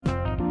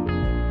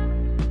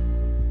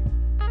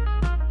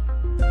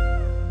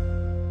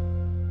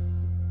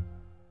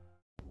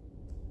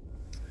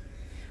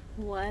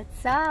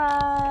What's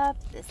up?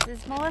 This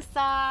is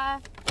Melissa,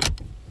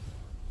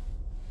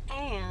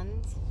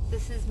 and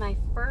this is my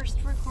first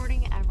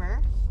recording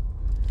ever,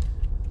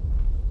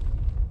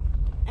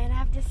 and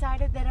I've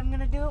decided that I'm going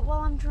to do it while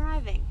I'm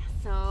driving.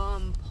 So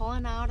I'm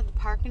pulling out of the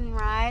park and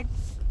ride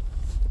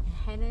and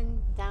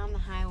heading down the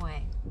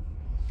highway.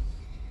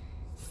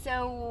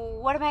 So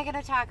what am I going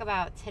to talk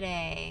about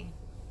today?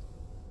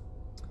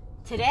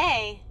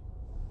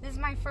 This is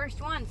my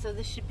first one, so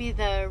this should be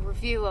the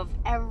review of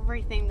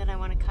everything that I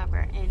want to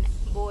cover, and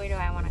boy, do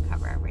I want to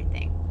cover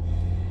everything.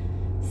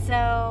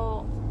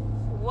 So,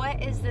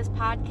 what is this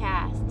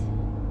podcast?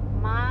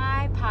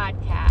 My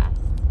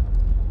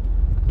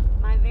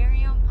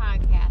very own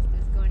podcast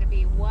is going to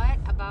be what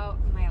about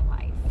my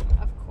life,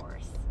 of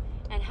course,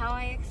 and how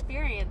I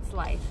experience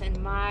life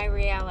and my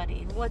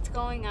reality, and what's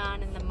going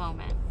on in the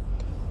moment.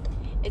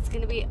 It's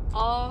going to be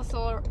all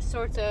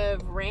sorts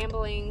of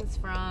ramblings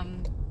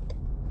from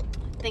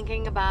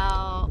thinking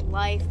about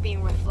life,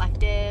 being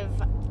reflective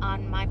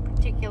on my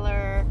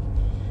particular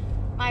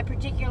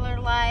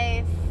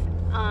life,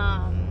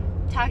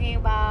 talking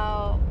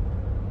about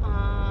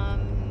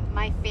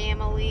my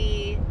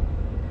family,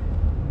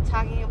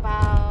 talking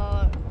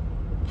about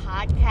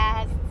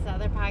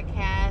other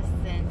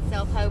podcasts, and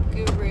self-help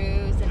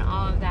gurus, and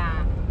all of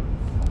that.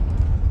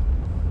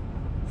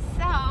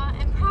 So,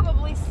 and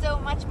probably so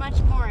much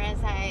more as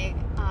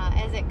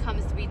it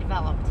comes to be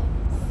developed.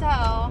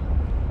 So,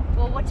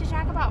 well, what to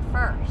talk about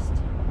first?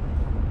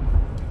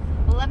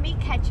 Well, let me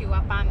catch you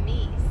up on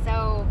me.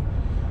 So,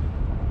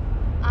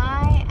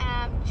 I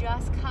am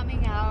just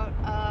coming out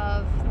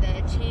of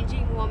the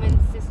Changing Woman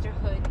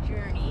Sisterhood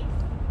journey,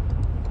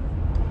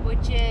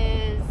 which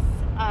is,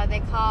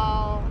 they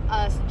call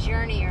us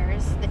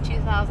journeyers, the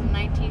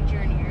 2019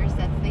 journeyers,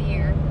 that's the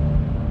year.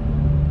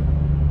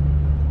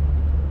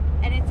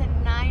 And it's a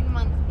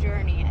 9-month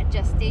journey, a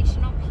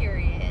gestational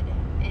period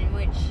in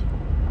which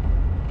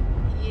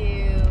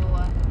you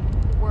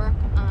work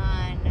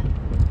on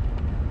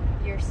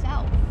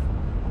yourself.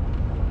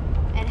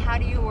 And how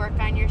do you work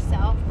on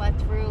yourself? But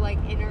through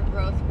inner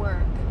growth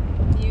work.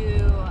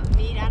 You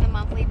meet on a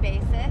monthly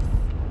basis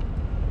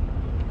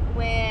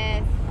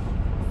with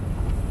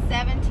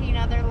 17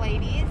 other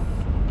ladies,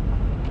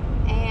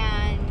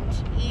 and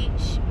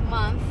each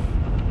month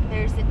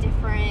there's a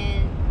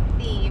different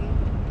theme,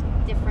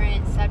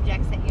 different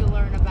subjects that you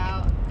learn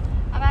about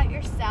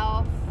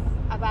yourself,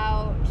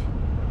 about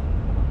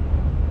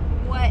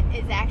what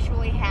is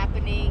actually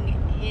happening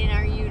in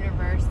our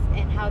universe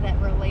and how that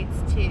relates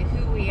to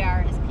who we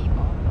are as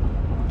people.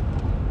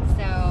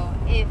 So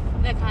if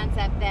the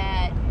concept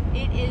that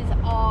it is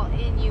all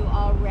in you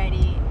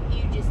already,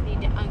 you just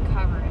need to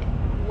uncover it.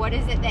 What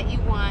is it that you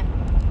want?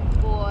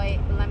 Boy,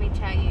 let me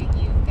tell you,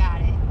 you've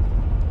got it.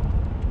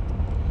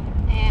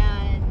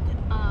 And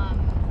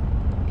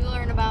you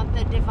learn about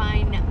the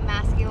divine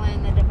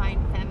masculine, the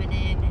divine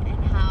feminine,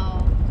 and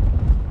how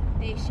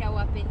they show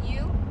up in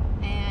you,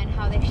 and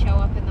how they show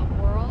up in the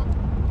world,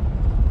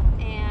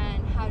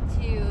 and how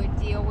to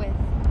deal with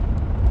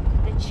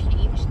the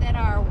change that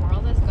our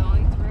world is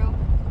going through.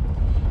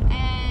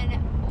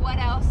 And what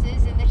else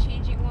is in the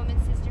Changing Woman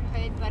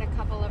Sisterhood but a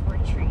couple of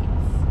retreats.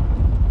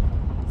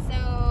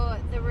 So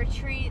the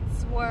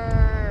retreats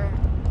were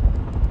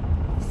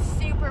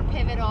super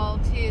pivotal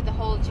to the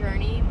whole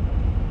journey.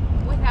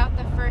 Without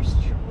the first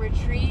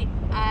retreat,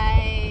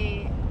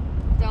 I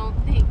don't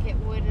think it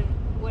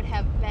would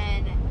have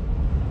been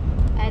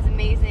as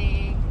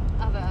amazing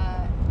of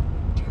a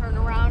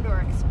turnaround or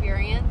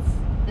experience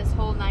this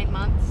whole 9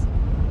 months.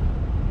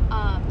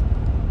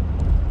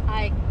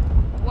 I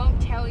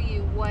won't tell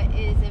you what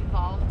is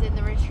involved in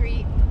the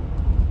retreat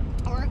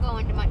or go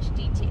into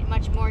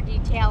much more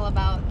detail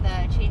about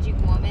the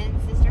Changing Woman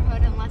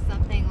Sisterhood, unless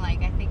something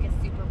I think is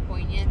super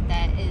poignant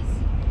that is,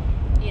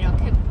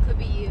 could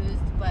be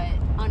used but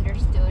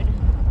understood.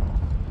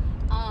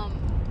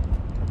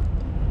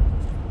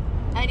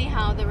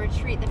 Anyhow, the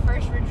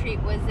first retreat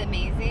was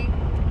amazing,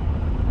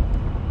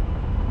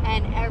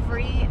 and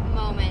every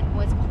moment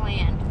was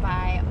planned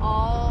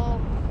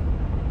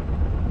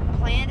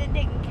and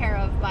taken care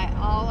of by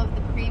all of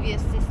the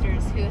previous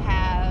sisters who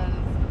have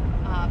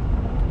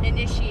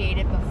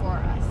initiated before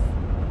us.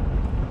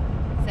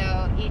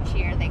 So each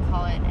year they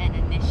call it an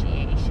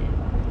initiation.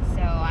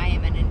 So I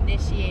am an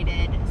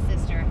initiated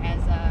sister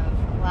as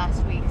of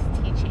last week's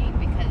teaching,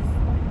 because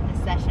the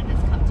session has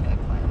come to a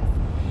close.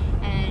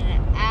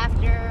 And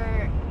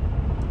after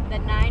the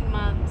 9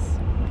 months,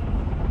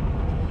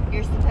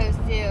 you're supposed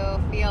to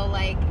feel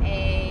like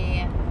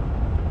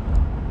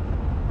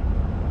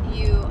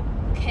you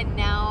can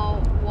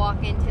now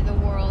walk into the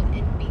world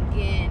and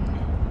begin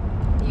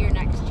your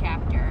next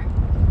chapter,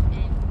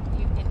 and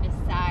you can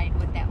decide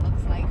what that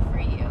looks like for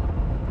you.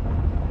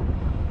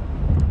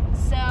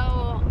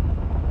 So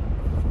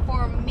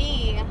for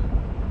me,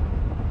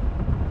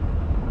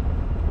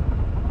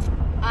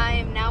 I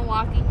am now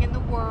walking in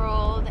the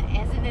world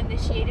as an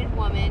initiated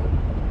woman,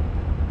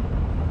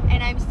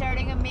 and I'm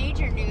starting a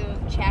major new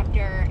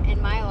chapter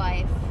in my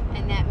life,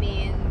 and that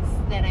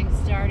means that I'm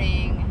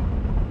starting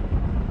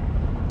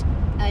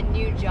a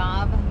new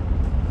job,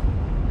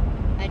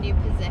 a new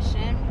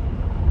position,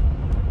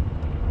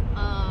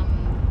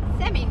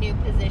 semi-new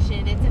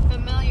position. It's a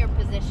familiar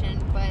position,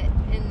 but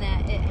in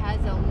that it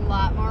has a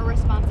lot more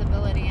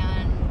responsibility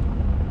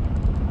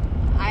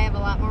I have a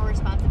lot more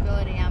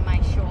responsibility on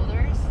my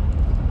shoulders.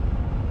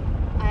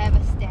 I have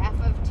a staff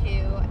of 2,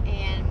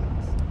 and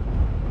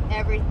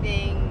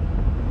everything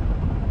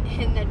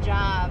in the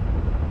job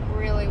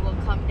really will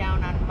come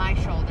down on my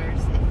shoulders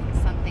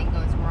if something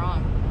goes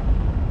wrong.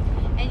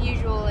 And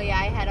usually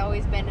I had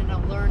always been in a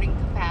learning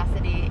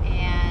capacity,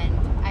 and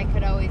I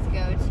could always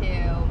go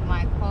to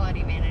my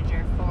quality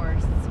manager for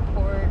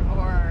support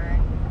or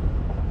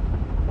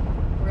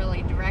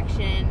really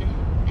direction.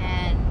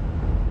 And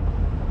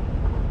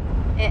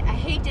I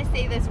hate to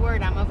say this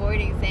word, I'm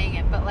avoiding saying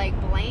it, but like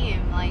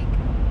blame, like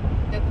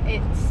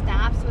it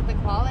stops with the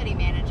quality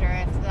manager.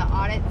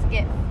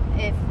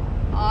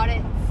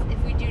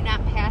 If we do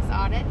not pass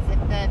audits, if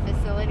the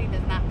facility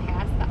does not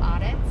pass the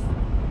audits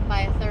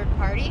by a third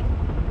party,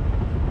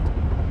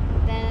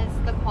 then it's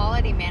the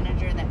quality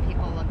manager that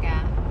people look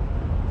at.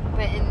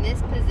 But in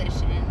this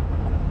position,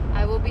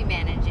 I will be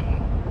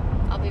managing.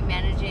 I'll be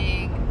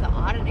managing the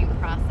auditing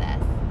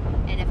process.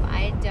 And if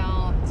I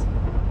don't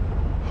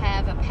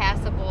have a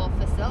passable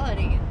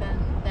facility, then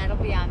that'll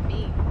be on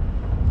me.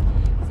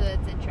 So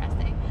that's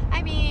interesting.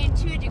 I mean,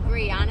 to a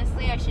degree,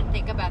 honestly, I should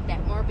think about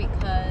that more,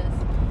 because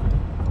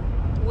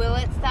will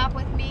it stop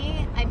with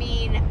me? I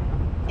mean,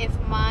 if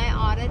my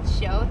audits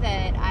show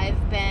that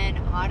I've been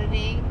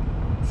auditing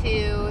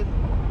to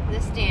the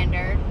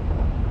standard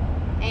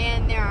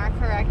and there are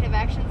corrective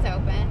actions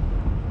open,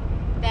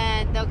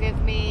 then they'll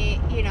give me,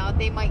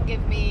 they might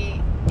give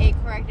me a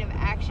corrective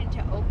action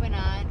to open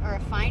on, or a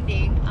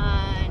finding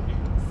on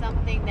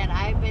something that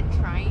I've been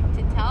trying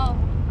to tell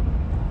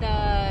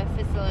the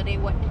facility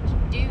what to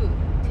do,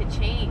 to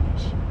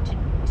change,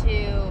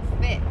 to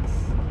fix.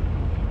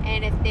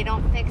 And if they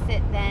don't fix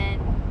it,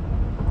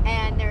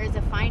 and there is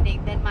a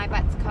finding, then my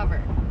butt's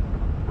covered.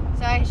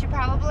 So I should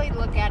probably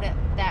look at it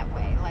that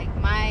way. Like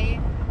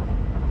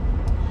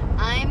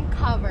I'm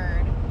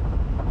covered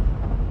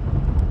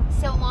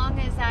so long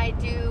as I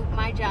do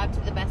my job to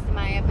the best of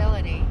my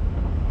ability.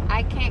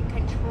 I can't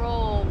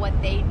control what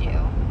they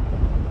do,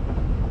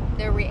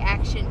 their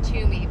reaction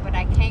to me, but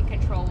I can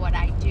control what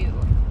I do.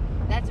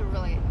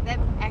 That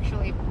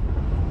actually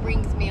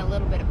brings me a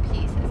little bit of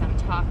peace as I'm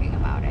talking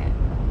about it.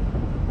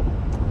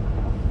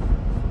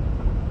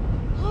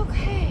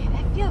 Okay,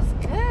 that feels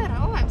good.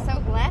 Oh, I'm so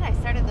glad I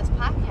started this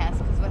podcast,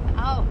 because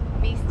without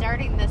me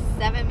starting this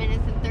 7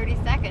 minutes and 30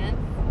 seconds,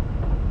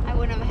 I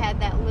wouldn't have had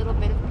that little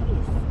bit of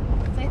peace.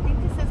 So I think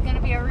this is going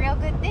to be a real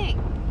good thing.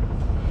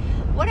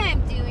 What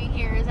I'm doing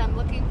here is I'm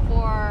looking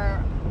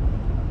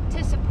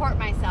to support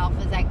myself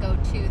as I go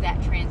to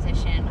that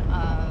transition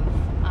of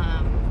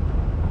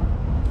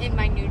in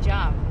my new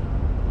job.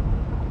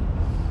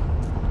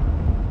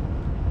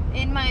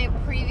 In my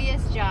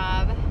previous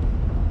job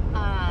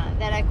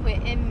that I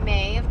quit in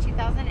May of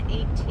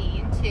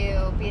 2018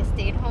 to be a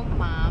stay-at-home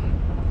mom,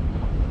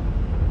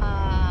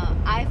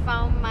 I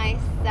found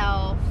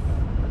myself,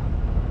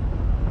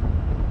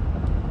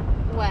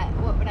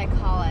 what would I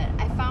call it?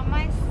 I found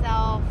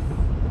myself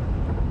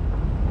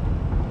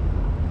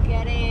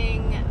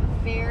getting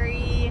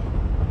very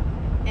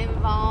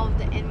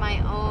involved in my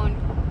own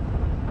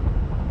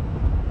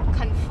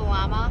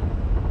conflama,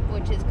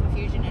 which is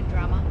confusion and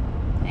drama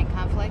and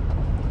conflict,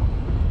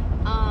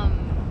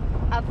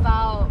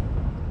 about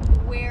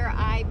where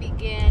I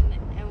begin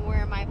and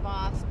where my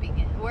boss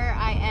begins, where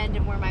I end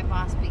and where my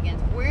boss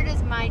begins. Where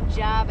does my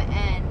job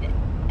end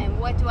and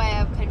what do I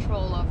have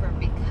control over?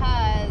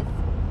 Because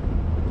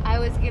I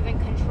was given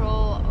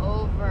control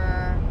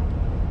over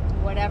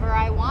whatever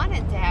I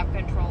wanted to have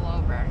control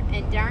over.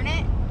 And darn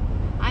it,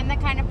 I'm the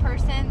kind of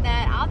person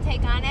that I'll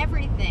take on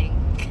everything.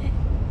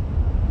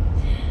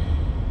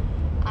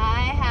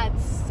 I had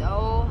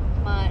so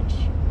much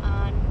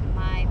on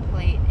my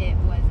plate. It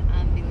was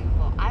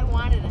unbelievable. I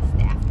wanted a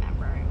staff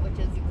member, which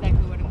is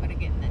exactly what I'm going to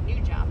get in the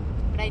new job.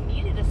 But I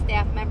needed a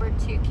staff member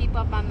to keep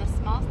up on the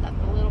small stuff,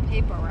 the little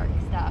paperwork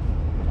stuff,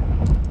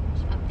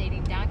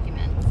 updating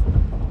documents.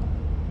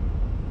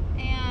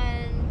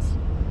 And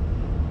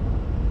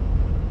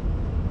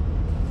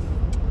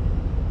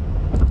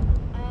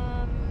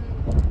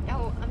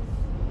what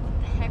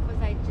the heck was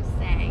I just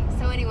saying?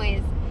 So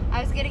anyways,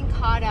 I was getting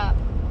caught up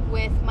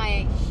with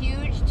my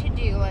huge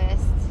to-do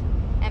list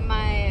and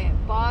my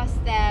boss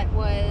that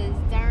was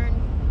darn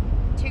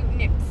tootin'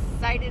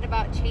 excited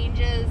about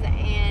changes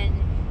and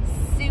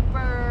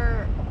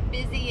super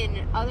busy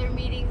in other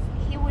meetings.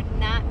 He would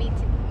not meet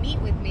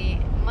with me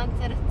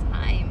months at a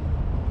time.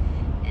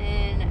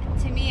 And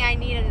to me, I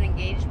need an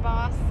engaged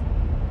boss.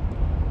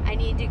 I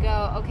need to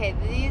go, okay,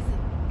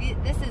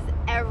 this is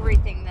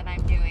everything that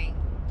I'm doing,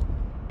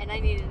 and I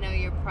need to know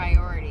your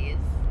priorities.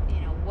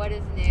 What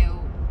is new?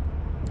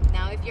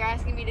 Now, if you're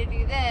asking me to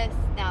do this,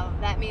 now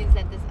that means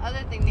that this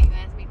other thing that you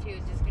asked me to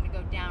is just going to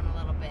go down a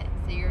little bit.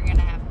 So you're going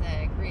to have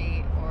to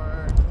agree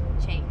or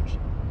change.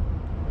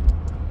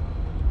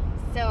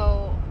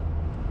 So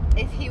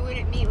if he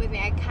wouldn't meet with me,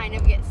 I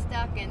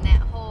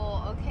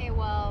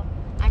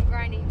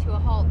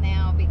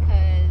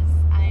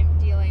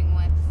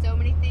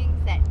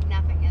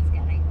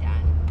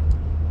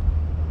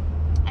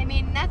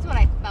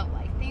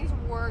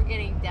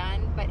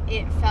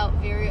it felt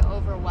very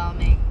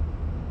overwhelming.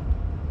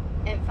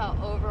 It felt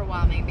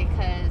overwhelming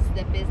because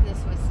the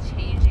business was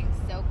changing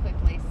so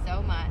quickly,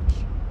 so much.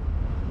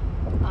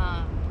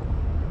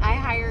 I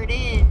hired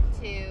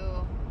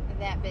into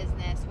that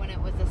business when it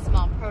was a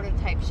small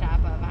prototype shop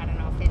of, I don't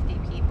know, 50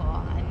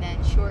 people. And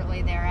then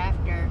shortly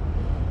thereafter,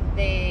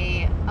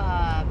 the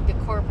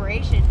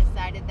corporation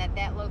decided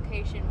that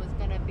location was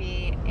going to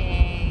be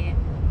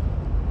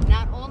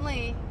not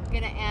only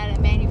going to add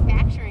a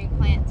manufacturing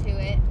plant to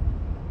it,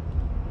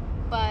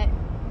 but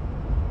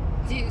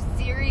do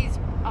series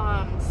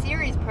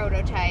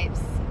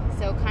prototypes,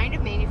 so kind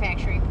of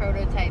manufacturing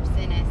prototypes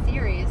in a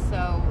series,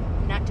 so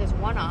not just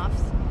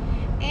one-offs,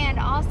 and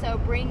also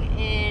bring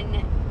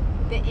in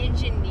the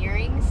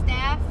engineering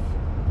staff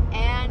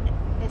and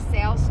the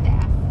sales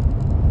staff.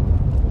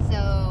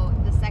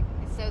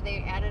 So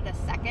they added a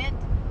second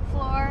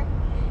floor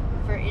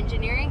for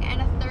engineering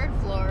and a third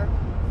floor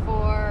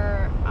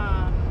for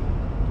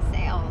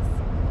sales.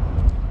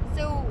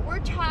 So we're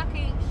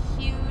talking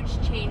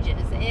huge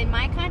changes. And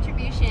my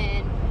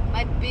contribution,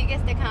 my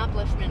biggest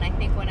accomplishment, I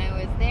think, when I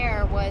was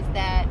there was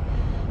that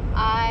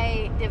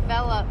I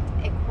developed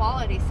a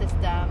quality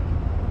system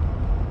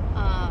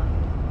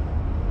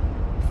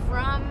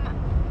from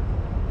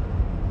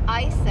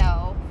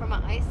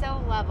an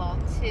ISO level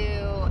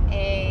to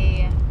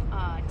a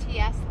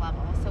TS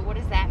level. So what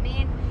does that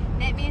mean?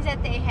 That means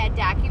that they had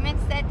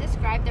documents that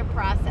describe their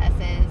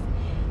processes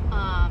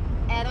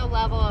at a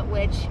level at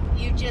which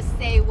you just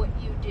say what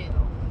you do.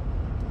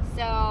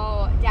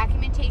 So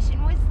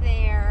documentation was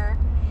there,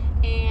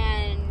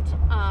 and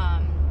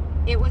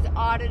it was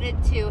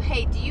audited to,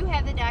 hey, do you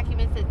have the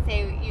documents that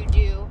say you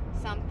do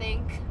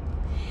something?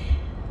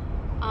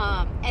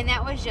 And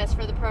that was just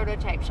for the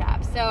prototype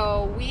shop.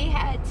 So we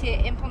had to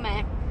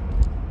implement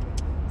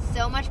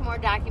so much more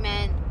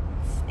documents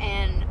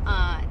and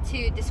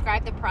to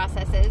describe the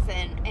processes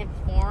and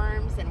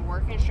forms and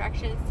work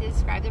instructions to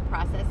describe the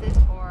processes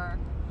for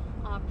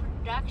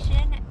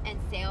production and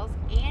sales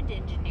and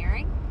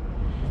engineering.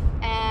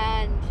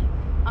 And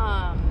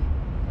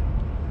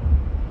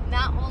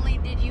not only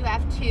did you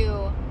have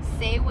to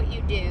say what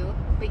you do,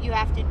 but you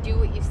have to do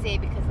what you say,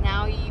 because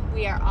now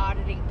we are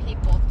auditing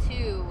people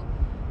to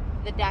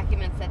the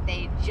documents that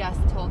they just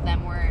told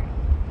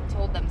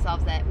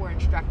themselves that we're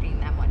instructing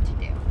them what to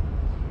do.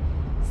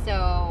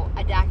 So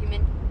a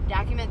document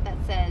that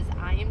says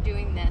I am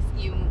doing this,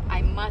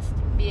 I must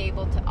be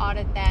able to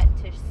audit that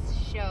to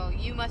show,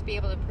 you must be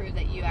able to prove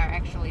that you are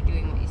actually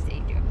doing what you say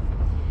you do.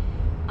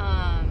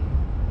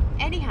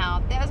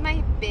 Anyhow, that was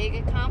my big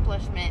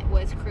accomplishment,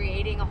 was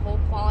creating a whole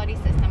quality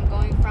system,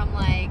 going from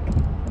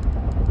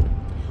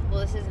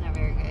this isn't a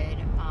very good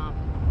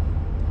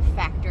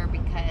factor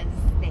because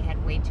they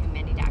had way too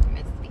many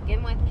documents to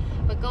begin with,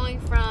 but going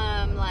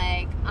from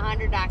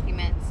 100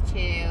 documents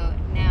to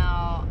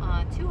now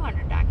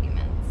 200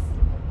 documents,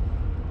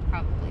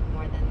 probably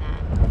more than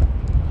that.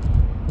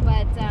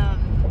 But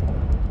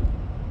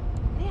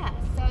yeah,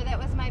 so that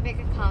was my big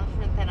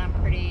accomplishment that I'm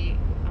pretty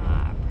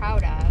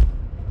proud of.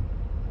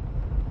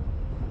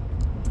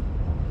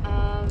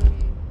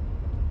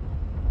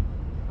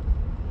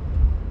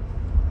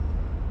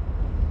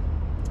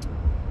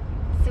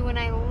 So when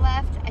I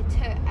left,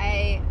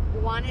 I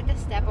wanted to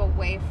step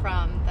away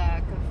from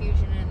the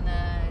confusion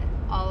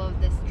and all of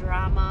this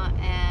drama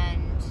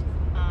and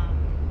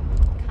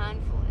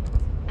conflict.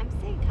 I'm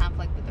saying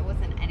conflict, but there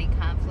wasn't any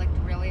conflict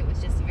really. It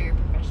was just a very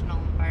professional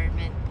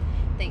environment,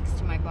 thanks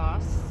to my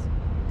boss.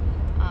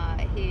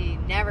 He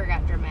never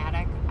got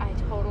dramatic. I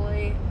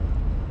totally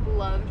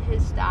loved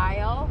his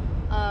style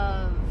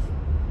of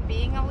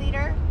being a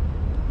leader.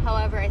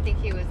 However, I think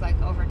he was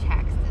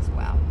overtaxed as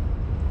well.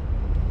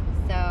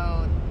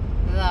 So,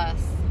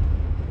 thus,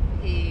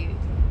 he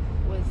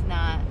was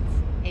not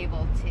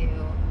able to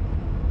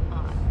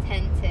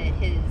tend to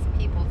his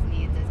people's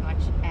needs as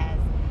much as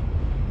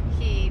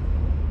he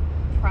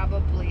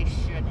probably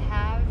should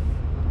have.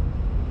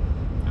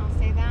 I'll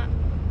say that.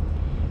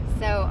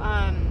 So,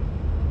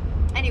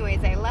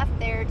 anyways, I left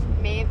there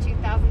May of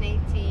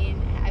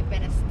 2018. I've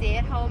been a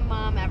stay-at-home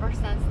mom ever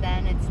since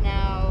then. It's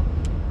now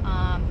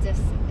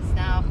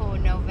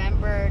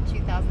November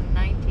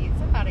 2019.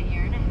 It's about a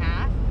year and a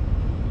half.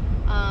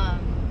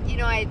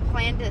 I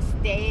planned to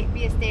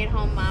be a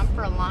stay-at-home mom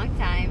for a long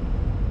time,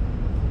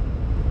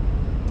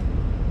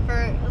 for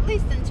at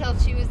least until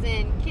she was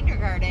in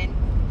kindergarten.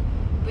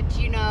 But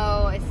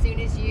as soon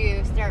as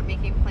you start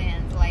making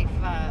plans, life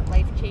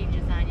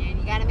changes on you, and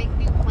you got to make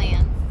new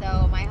plans.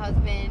 So my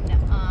husband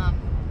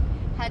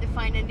had to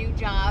find a new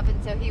job,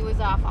 and so he was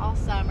off all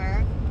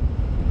summer,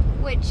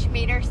 which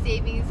made our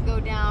savings go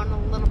down a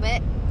little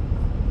bit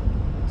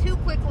too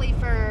quickly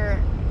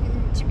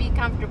to be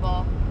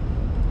comfortable.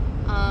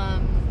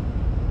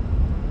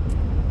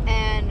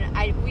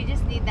 And we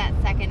just need that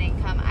second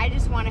income. I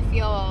just want to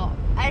fuel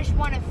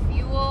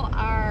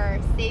our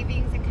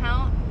savings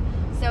account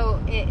so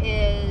it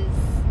is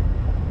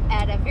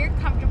at a very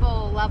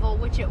comfortable level,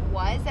 which it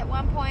was at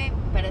one point,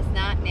 but it's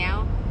not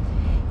now.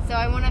 So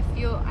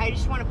I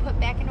just want to put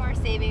back into our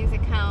savings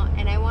account,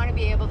 and I want to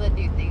be able to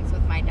do things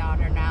with my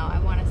daughter now. I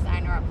want to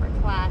sign her up for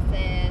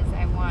classes.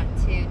 I want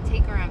to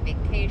take her on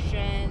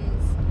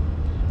vacations.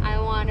 I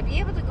want to be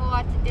able to go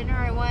out to dinner.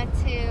 I want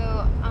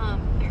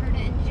her to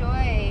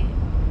enjoy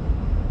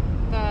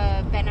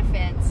the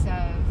benefits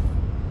of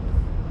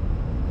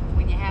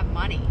when you have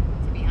money,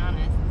 to be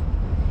honest.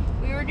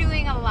 We were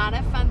doing a lot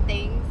of fun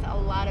things, a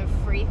lot of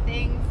free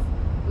things.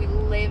 We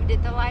lived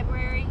at the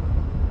library.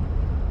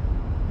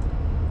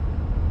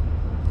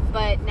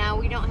 But now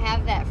we don't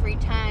have that free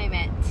time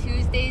at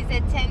Tuesdays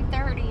at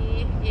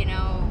 10:30. You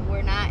know,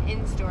 we're not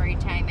in story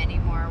time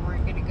anymore. We're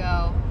going to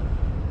go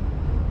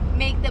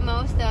make the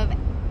most of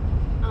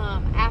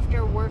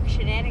after work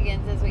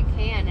shenanigans as we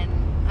can. And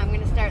I'm going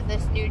to start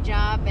this new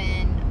job,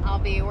 and I'll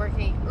be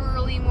working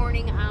early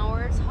morning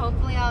hours.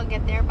 Hopefully I'll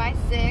get there by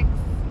 6.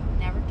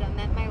 Never done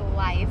that in my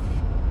life.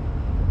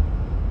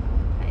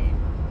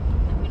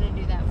 I'm going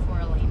to do that for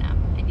Elena.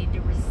 I need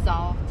to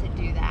resolve to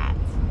do that.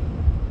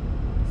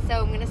 So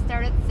I'm going to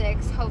start at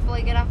 6,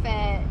 hopefully get off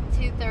at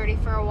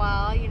 2:30 for a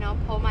while, you know,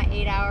 pull my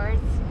 8 or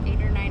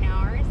 9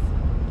 hours.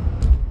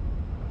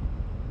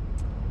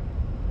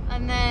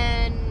 And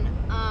then,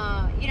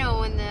 you know,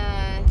 when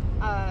the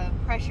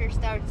pressure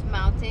starts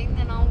mounting,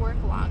 then I'll work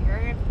longer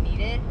if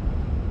needed,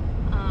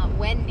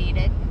 when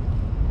needed,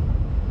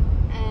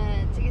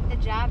 to get the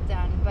job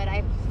done. But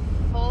I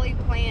fully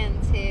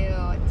plan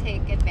to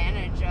take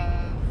advantage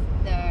of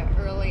the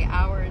early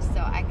hours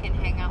so I can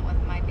hang out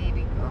with my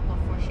baby girl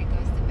before she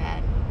goes to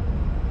bed.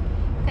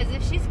 Because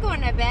if she's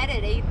going to bed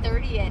at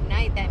 8:30 at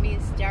night, that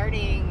means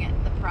starting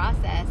the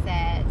process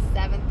at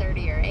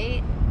 7:30 or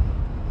 8.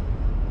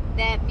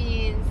 That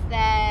means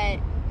that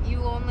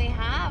you only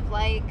have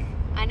like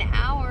an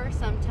hour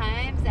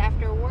sometimes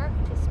after work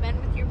to spend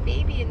with your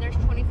baby, and there's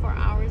 24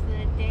 hours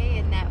in a day,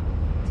 and that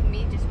to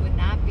me just would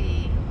not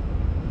be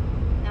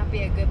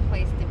a good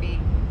place to be.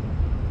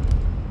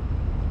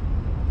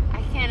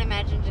 I can't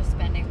imagine just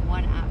spending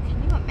 1 hour.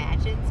 Can you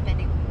imagine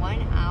spending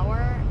 1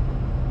 hour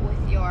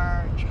with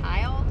your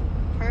child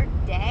per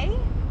day,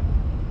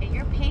 and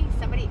you're paying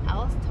somebody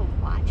else to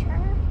watch her?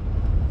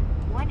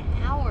 1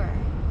 hour.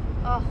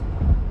 Oh.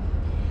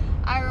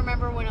 I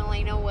remember when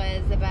Elena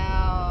was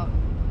about,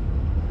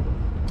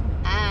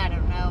 I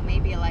don't know,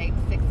 maybe like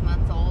 6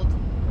 months old.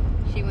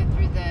 She went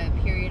through the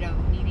period of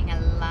needing a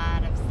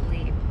lot of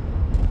sleep.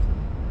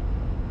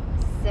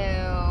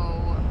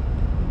 So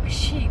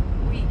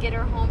we'd get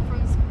her home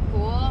from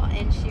school,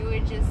 and she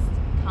would just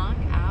conk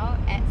out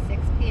at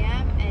 6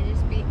 p.m. and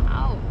just be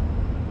out.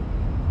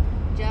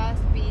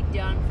 Just be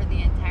done for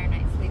the entire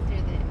night. Sleep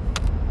through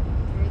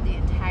the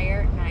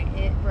entire night.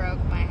 It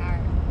broke my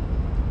heart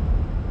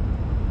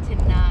to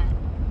not.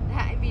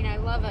 I mean, I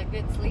love a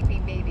good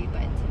sleeping baby,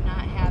 but to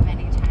not have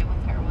any time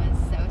with her was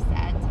so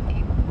sad to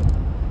me.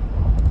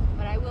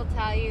 But I will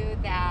tell you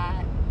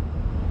that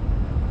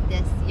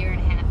this year and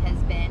a half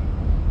has been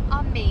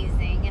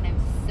amazing, and I'm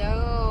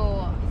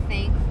so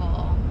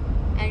thankful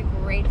and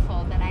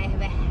grateful that I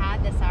have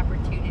had this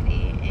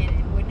opportunity, and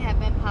it wouldn't have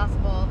been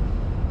possible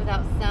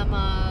without some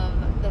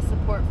of the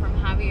support from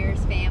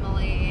Javier's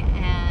family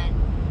and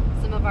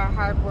some of our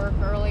hard work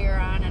earlier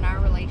on in our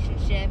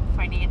relationship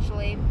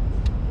financially,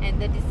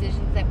 and the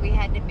decisions that we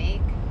had to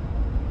make.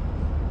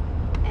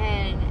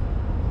 And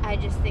I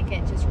just think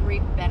it just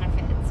reaped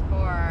benefits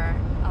for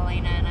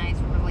Elena and I's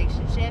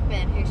relationship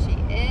and who she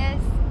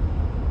is.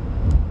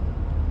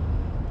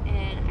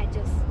 And I'm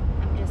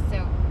just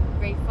so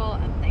grateful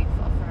and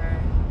thankful for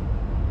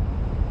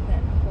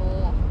that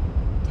whole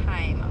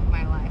time of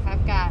my life.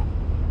 I've got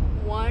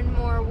one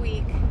more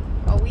week,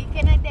 a week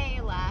and a day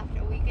left,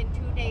 a week and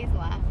 2 days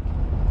left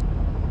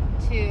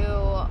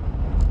to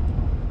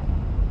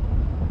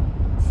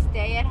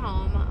stay at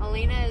home.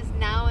 Elena is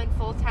now in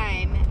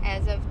full-time.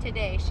 As of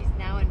today, she's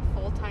now in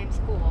full-time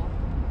school.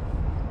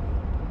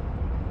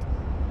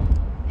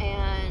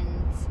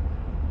 And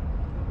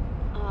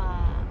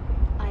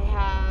I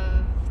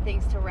have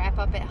things to wrap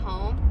up at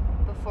home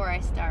before I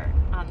start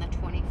on the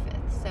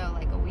 25th. So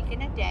like a week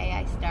and a day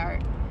I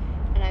start.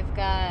 And I'm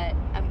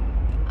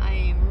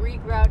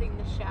regrouting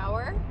the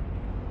shower.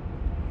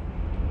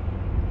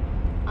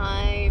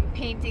 I'm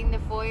painting the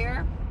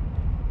foyer.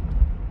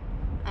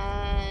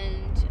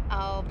 And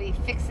I'll be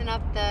fixing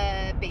up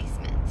the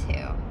basement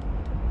too.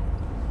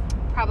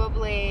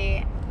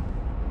 Probably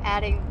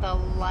adding the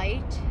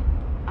light.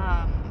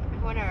 I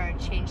want to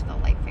change the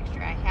light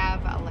fixture. I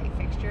have a light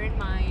fixture in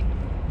mind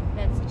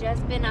that's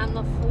just been on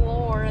the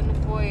floor in the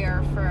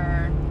foyer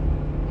for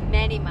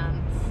many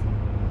months.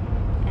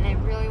 And I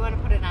really want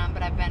to put it on,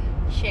 but I've been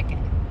chicken.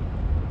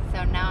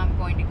 So now I'm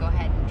going to go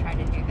ahead and try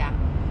to do that,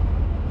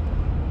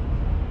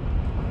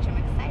 which I'm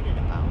excited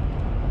about.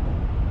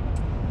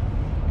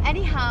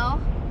 Anyhow,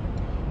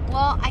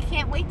 well, I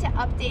can't wait to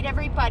update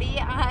everybody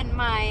on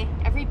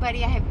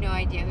everybody, I have no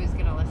idea who's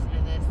going to listen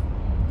to this.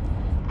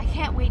 I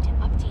can't wait to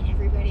update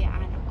everybody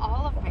on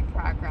all of my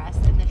progress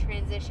in the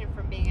transition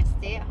from being a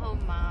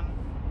stay-at-home mom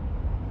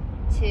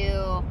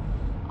to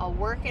a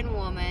working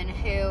woman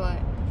who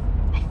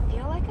I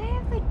feel like I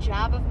have a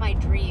job of my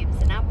dreams,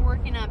 and I'm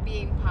working on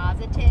being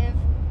positive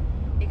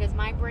because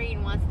my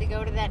brain wants to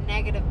go to that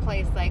negative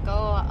place, like,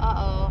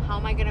 how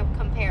am I going to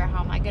compare?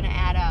 How am I going to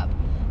add up?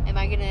 Am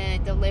I going to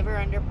deliver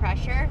under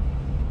pressure?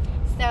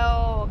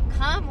 So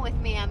come with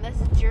me on this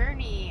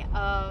journey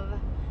of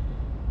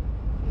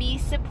me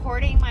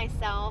supporting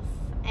myself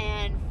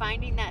and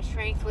finding that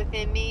strength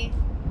within me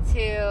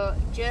to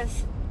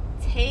just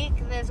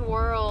take this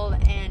world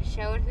and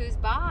show it who's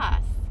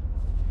boss.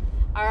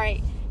 All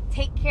right,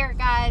 take care,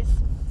 guys.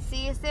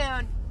 See you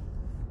soon.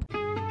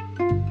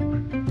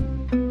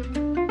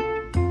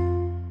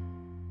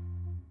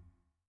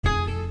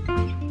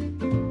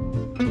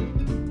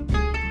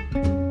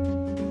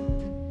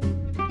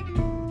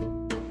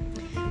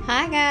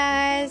 Hi,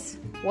 guys.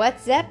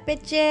 What's up,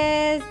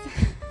 bitches?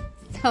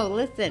 So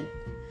listen,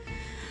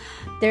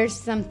 there's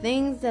some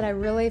things that I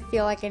really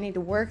feel like I need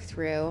to work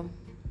through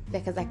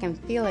because I can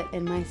feel it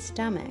in my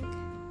stomach.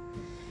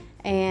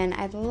 And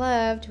I'd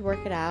love to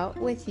work it out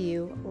with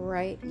you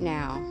right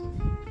now.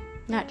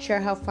 Not sure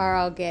how far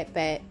I'll get,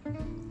 but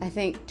I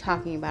think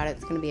talking about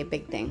it's going to be a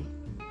big thing.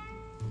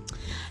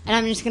 And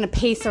I'm just going to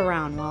pace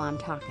around while I'm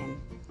talking.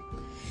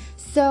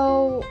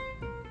 So,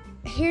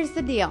 here's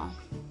the deal.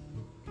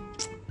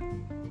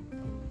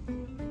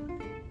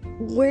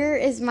 Where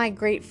is my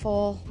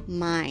grateful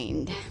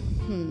mind?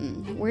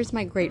 Where's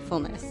my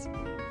gratefulness?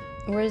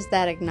 Where's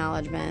that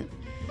acknowledgement?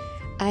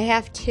 I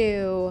have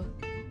to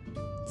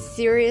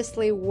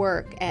seriously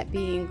work at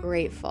being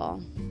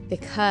grateful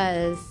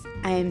because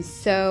I am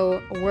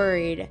so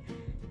worried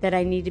that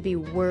I need to be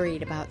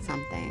worried about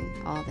something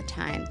all the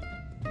time.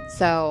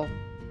 So,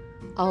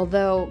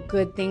 although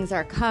good things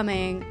are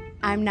coming,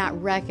 I'm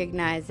not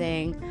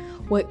recognizing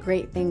what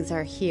great things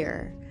are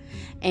here.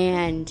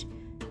 And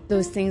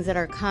those things that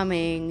are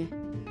coming,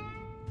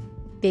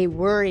 they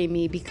worry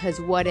me because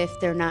what if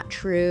they're not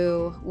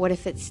true? What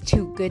if it's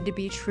too good to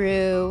be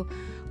true?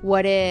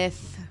 What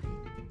if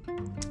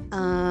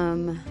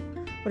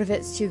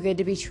it's too good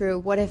to be true?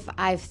 What if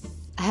I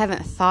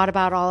haven't thought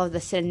about all of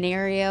the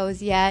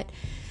scenarios yet?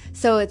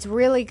 So it's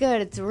really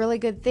good. It's a really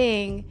good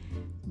thing,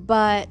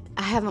 but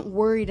I haven't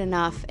worried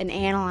enough and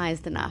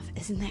analyzed enough.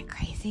 Isn't that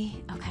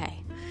crazy?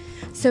 Okay.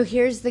 So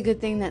here's the good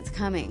thing that's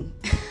coming.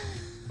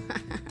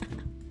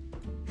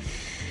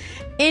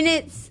 And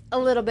it's a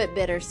little bit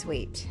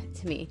bittersweet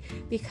to me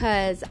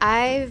because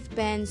I've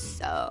been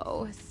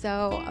so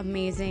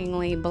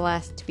amazingly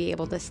blessed to be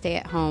able to stay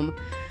at home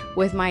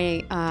with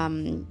my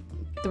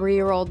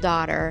 3-year-old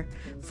daughter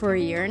for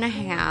 1.5 years.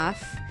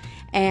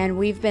 And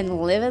we've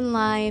been living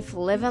life,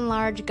 living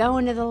large,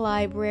 going to the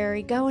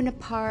library, going to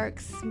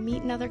parks,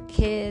 meeting other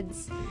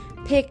kids,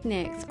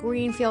 picnics,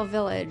 Greenfield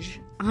Village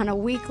on a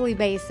weekly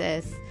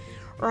basis.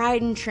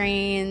 Riding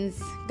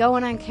trains,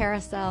 going on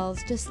carousels,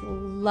 just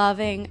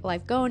loving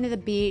life, going to the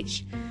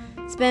beach,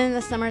 spending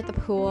the summer at the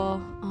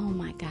pool. Oh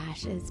my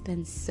gosh, it's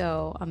been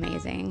so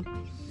amazing.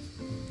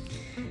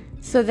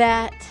 So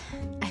that,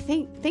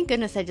 thank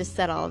goodness I just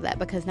said all of that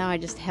because now I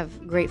just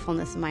have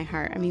gratefulness in my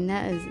heart. I mean,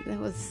 that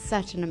was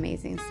such an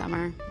amazing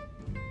summer,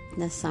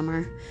 this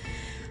summer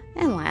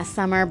and last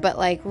summer, but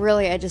like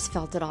really I just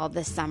felt it all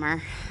this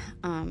summer.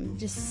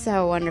 Just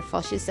so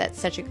wonderful. She's at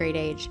such a great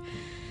age.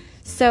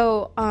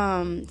 So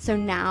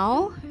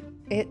now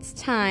it's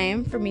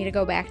time for me to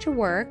go back to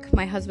work.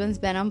 My husband's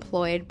been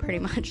employed pretty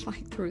much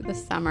like through the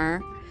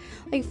summer,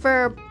 like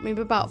for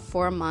maybe about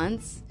 4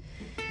 months.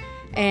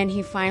 And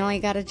he finally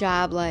got a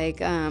job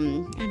like, I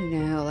don't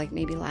know, like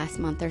maybe last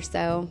month or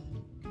so.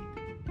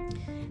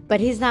 But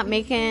he's not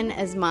making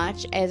as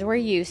much as we're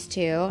used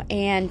to.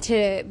 And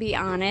to be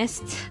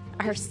honest,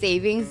 our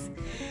savings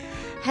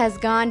has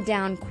gone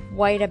down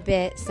quite a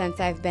bit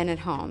since I've been at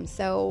home.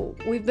 So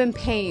we've been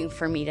paying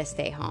for me to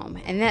stay home.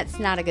 And that's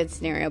not a good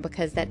scenario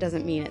because that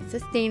doesn't mean it's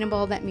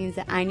sustainable. That means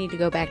that I need to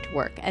go back to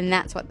work. And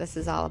that's what this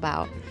is all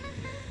about.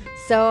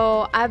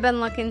 So I've been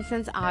looking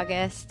since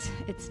August.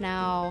 It's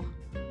now,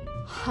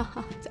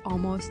 it's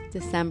almost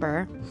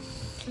December.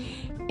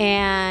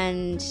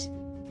 And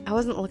I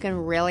wasn't looking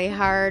really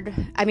hard.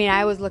 I mean,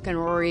 I was looking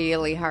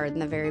really hard in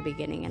the very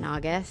beginning in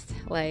August.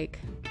 Like,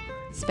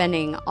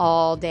 spending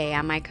all day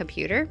on my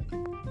computer.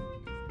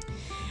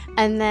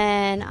 And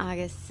then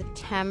August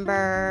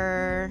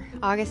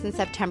and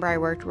September I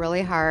worked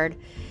really hard.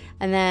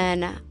 And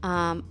then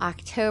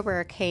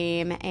October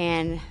came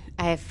and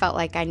I felt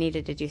like I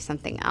needed to do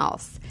something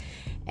else.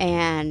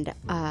 And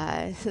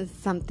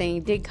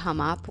something did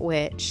come up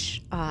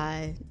which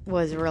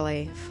was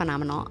really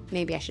phenomenal.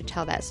 Maybe I should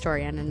tell that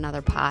story on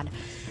another pod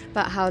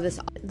about how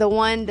the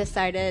one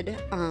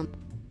decided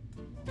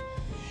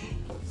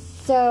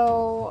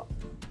so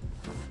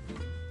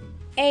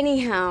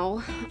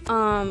anyhow,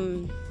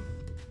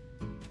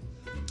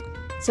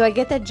 so I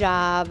get the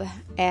job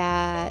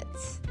at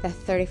the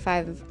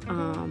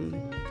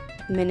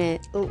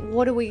 35-minute,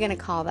 what are we going to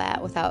call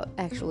that without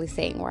actually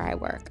saying where I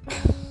work?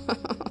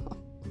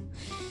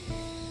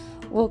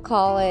 We'll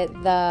call it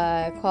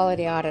the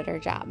quality auditor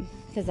job,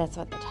 because that's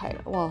what the title,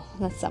 well,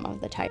 that's some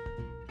of the title.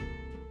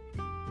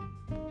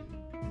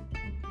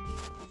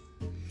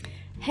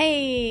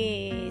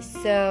 Hey,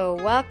 so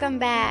welcome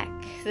back.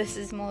 This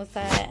is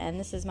Melissa, and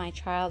this is my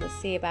trial to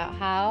see about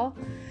how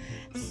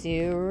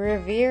Sue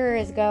Revere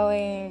is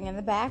going in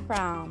the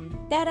background.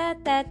 Da da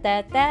da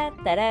da da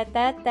da da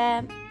da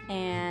da.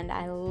 And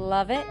I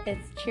love it.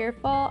 It's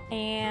cheerful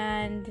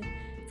and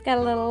it's got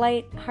a little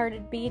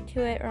light-hearted beat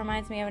to it. It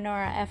reminds me of a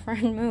Nora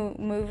Ephron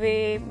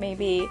movie.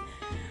 Maybe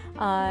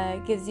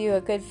gives you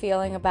a good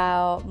feeling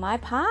about my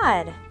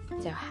pod.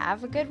 So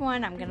have a good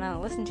one. I'm gonna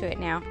listen to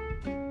it now.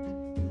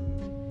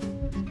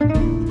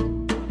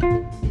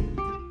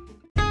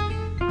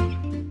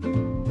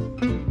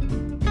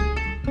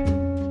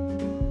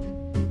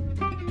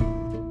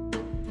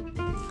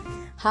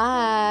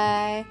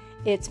 Hi,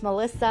 it's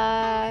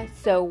Melissa.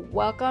 So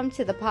welcome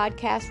to the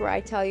podcast where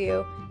I tell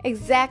you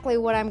exactly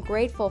what I'm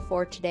grateful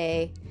for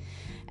today.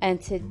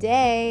 And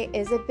today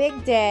is a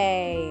big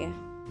day.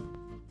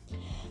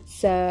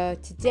 So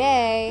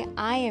today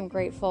I am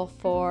grateful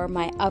for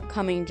my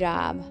upcoming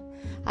job.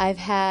 I've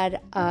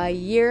had a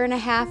year and a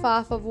half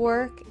off of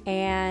work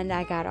and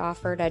I got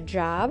offered a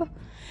job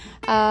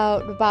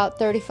about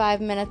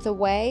 35 minutes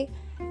away.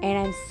 And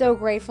I'm so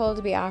grateful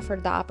to be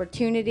offered the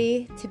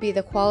opportunity to be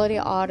the quality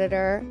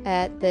auditor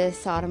at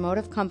this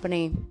automotive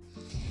company.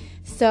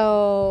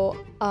 So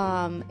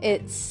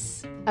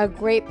it's a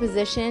great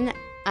position.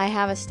 I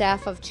have a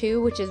staff of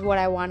 2, which is what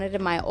I wanted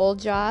in my old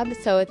job.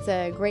 So it's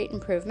a great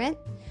improvement.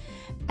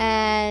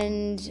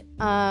 And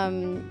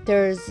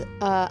there's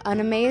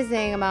an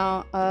amazing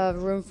amount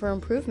of room for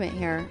improvement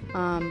here,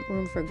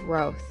 room for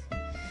growth.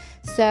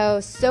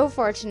 So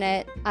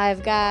fortunate.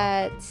 I've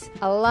got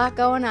a lot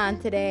going on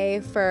today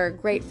for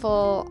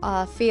grateful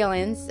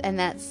feelings, and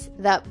that's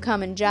the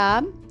upcoming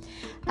job.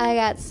 I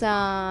got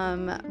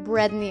some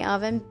bread in the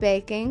oven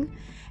baking,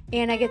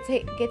 and I get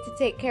to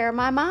take care of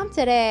my mom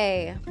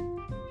today.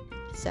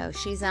 So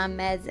she's on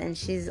meds, and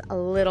she's a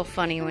little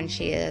funny when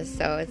she is,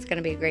 so it's going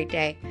to be a great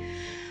day.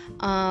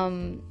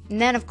 And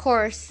then, of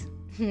course,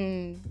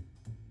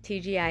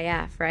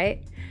 TGIF,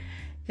 right?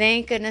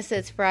 Thank goodness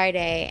it's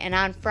Friday, and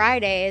on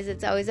Fridays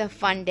it's always a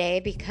fun day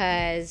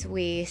because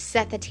we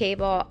set the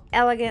table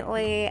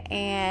elegantly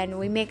and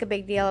we make a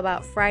big deal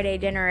about Friday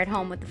dinner at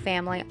home with the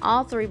family.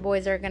 All 3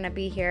 boys are going to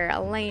be here,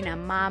 Elena,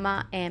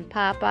 Mama, and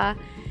Papa,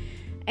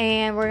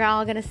 and we're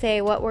all going to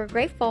say what we're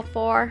grateful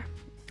for,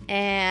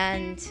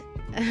 and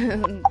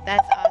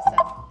that's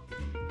awesome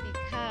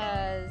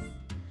because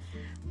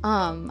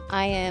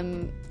I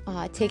am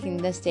taking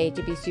this day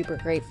to be super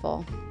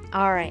grateful.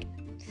 All right.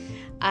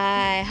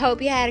 I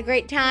hope you had a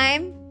great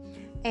time,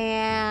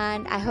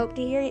 and I hope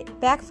to hear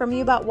back from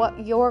you about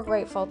what you're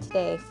grateful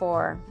today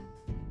for.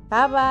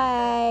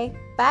 Bye-bye.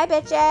 Bye,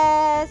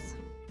 bitches.